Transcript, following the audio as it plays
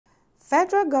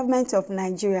Federal Government of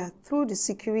Nigeria, through the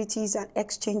Securities and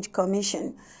Exchange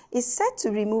Commission, is set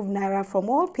to remove naira from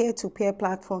all peer-to-peer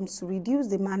platforms to reduce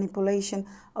the manipulation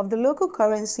of the local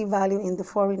currency value in the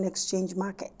foreign exchange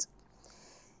market.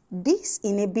 This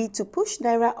in a bid to push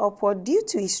naira upward due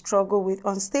to its struggle with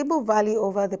unstable value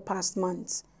over the past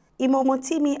months.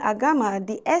 Imomotimi Agama,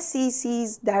 the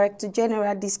SEC's Director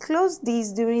General, disclosed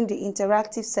this during the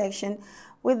interactive session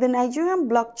with the Nigerian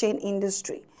blockchain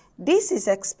industry. This is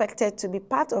expected to be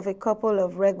part of a couple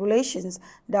of regulations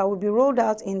that will be rolled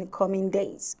out in the coming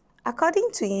days. According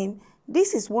to him,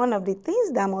 this is one of the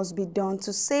things that must be done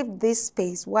to save this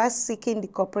space while seeking the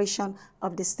cooperation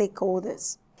of the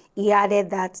stakeholders. He added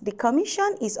that the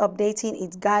Commission is updating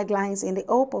its guidelines in the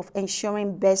hope of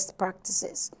ensuring best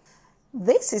practices.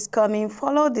 This is coming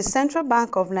following the Central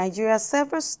Bank of Nigeria's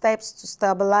several steps to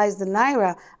stabilize the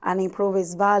naira and improve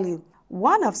its value.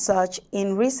 One of such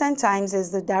in recent times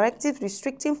is the directive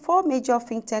restricting 4 major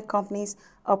fintech companies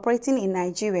operating in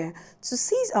Nigeria to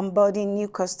cease onboarding new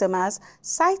customers,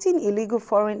 citing illegal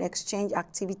foreign exchange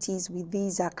activities with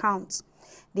these accounts.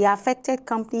 The affected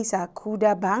companies are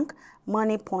Kuda Bank,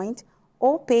 MoneyPoint,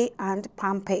 OPay, and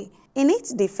PalmPay. In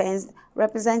its defense,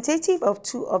 representative of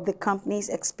 2 of the companies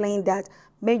explained that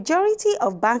majority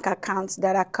of bank accounts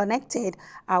that are connected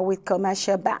are with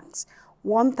commercial banks.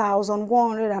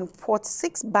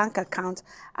 1,146 bank accounts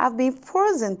have been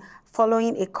frozen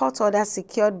following a court order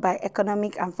secured by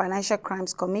Economic and Financial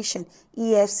Crimes Commission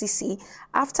 (EFCC)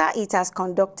 after it has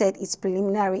conducted its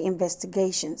preliminary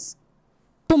investigations.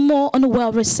 For more on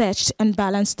well-researched and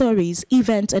balanced stories,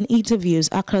 events and interviews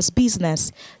across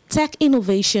business, tech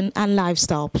innovation and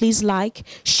lifestyle, please like,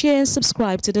 share and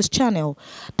subscribe to this channel,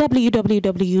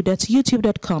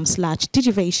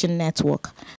 www.youtube.com/digivationnetwork.